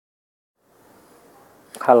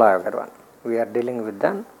Hello everyone. We are dealing with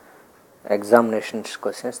the examinations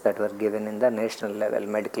questions that were given in the national level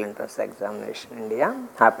medical entrance examination in India,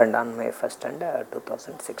 happened on May 1st and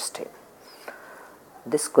 2016.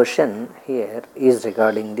 This question here is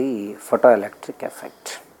regarding the photoelectric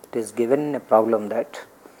effect. It is given in a problem that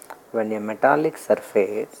when a metallic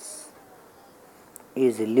surface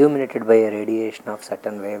is illuminated by a radiation of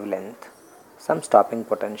certain wavelength, some stopping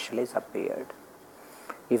potential is appeared.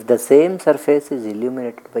 If the same surface is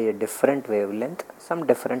illuminated by a different wavelength, some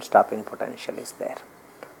different stopping potential is there.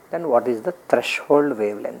 Then what is the threshold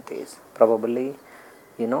wavelength is? Probably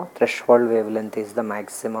threshold wavelength is the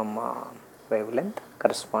maximum wavelength.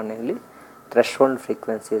 Correspondingly, threshold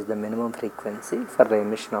frequency is the minimum frequency for the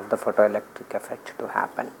emission of the photoelectric effect to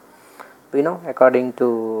happen. We know according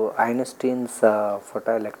to Einstein's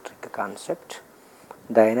photoelectric concept,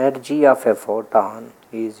 the energy of a photon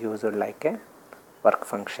is used like a work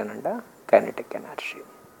function and a kinetic energy.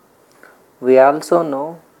 We also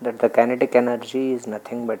know that the kinetic energy is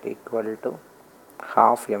nothing but equal to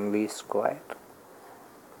half mv square.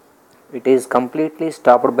 It is completely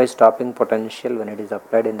stopped by stopping potential when it is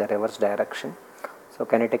applied in the reverse direction. So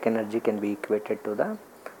kinetic energy can be equated to the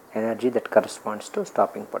energy that corresponds to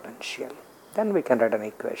stopping potential. Then we can write an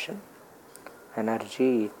equation: energy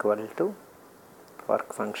equal to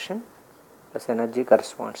work function plus energy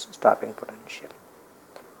corresponds to stopping potential.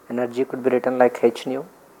 Energy could be written like h nu,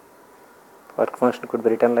 work function could be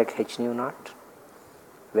written like h nu naught,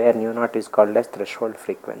 where nu naught is called as threshold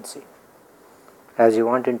frequency. As you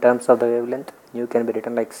want in terms of the wavelength, nu can be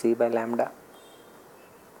written like c by lambda,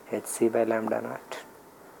 hc by lambda naught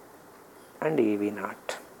and ev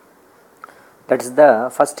naught. That is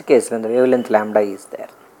the first case when the wavelength lambda is there.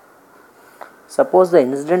 Suppose the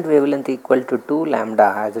incident wavelength equal to 2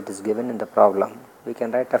 lambda as it is given in the problem. We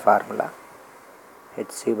can write a formula: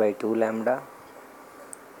 hc by 2 lambda.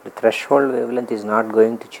 The threshold wavelength is not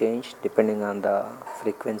going to change depending on the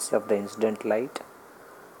frequency of the incident light,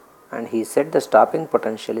 and he said the stopping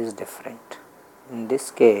potential is different. In this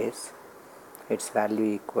case, its value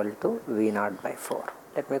equal to v naught by 4.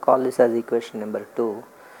 Let me call this as equation number 2.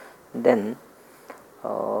 Then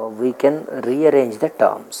we can rearrange the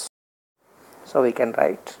terms. So we can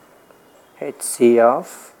write hc of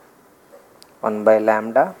 1 by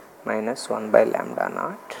lambda minus 1 by lambda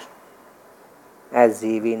naught as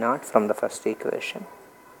ev naught from the first equation,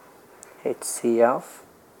 hc of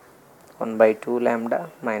 1 by 2 lambda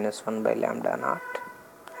minus 1 by lambda naught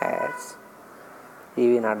as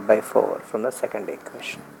ev naught by 4 from the second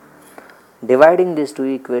equation. Dividing these two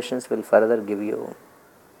equations will further give you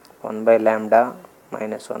 1 by lambda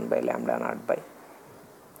minus 1 by lambda naught by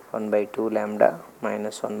 1 by 2 lambda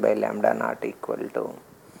minus 1 by lambda naught equal to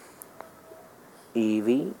ev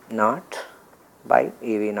naught by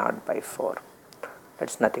ev naught by 4.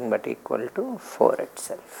 That's nothing but equal to 4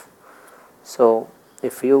 itself. So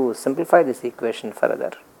if you simplify this equation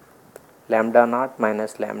further, lambda naught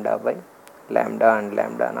minus lambda by lambda and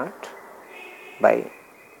lambda naught by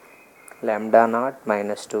lambda naught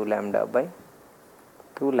minus 2 lambda by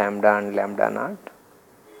 2 lambda and lambda naught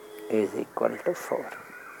is equal to 4.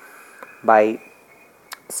 By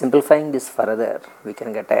simplifying this further, we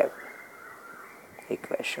can get a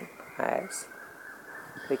equation as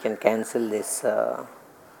we can cancel this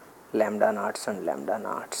lambda naughts and lambda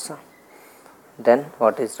naughts. Then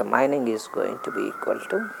what is remaining is going to be equal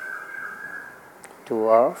to 2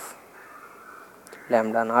 of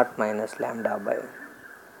lambda naught minus lambda by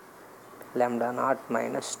lambda naught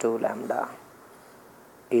minus 2 lambda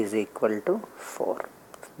is equal to 4.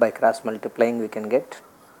 By cross multiplying, we can get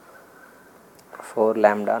 4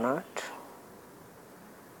 lambda naught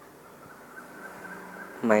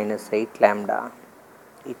minus 8 lambda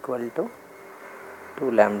equal to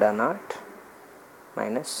 2 lambda naught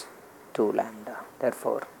minus 2 lambda.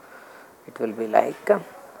 Therefore, it will be like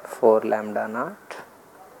 4 lambda naught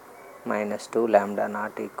minus 2 lambda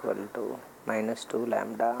naught equal to minus 2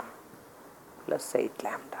 lambda plus 8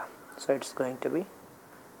 lambda. So it's going to be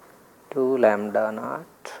 2 lambda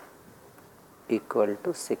naught equal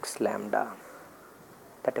to 6 lambda.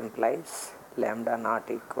 That implies lambda naught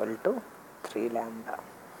equal to 3 lambda.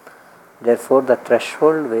 Therefore, the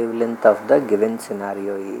threshold wavelength of the given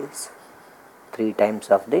scenario is 3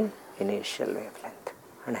 times of the initial wavelength,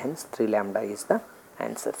 and hence 3 lambda is the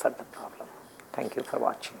answer for the problem. Thank you for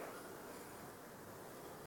watching.